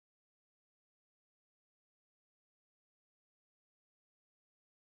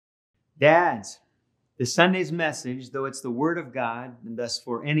Dads, this Sunday's message, though it's the Word of God, and thus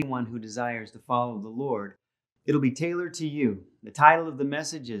for anyone who desires to follow the Lord, it'll be tailored to you. The title of the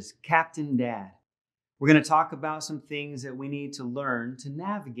message is Captain Dad. We're going to talk about some things that we need to learn to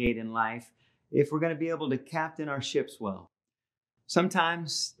navigate in life if we're going to be able to captain our ships well.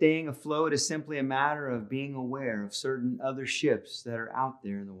 Sometimes staying afloat is simply a matter of being aware of certain other ships that are out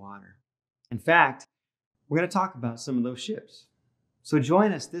there in the water. In fact, we're going to talk about some of those ships. So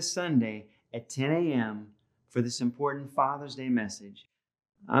join us this Sunday at 10 a.m. for this important Father's Day message.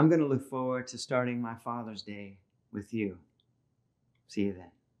 I'm going to look forward to starting my Father's Day with you. See you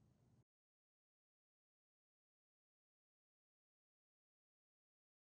then.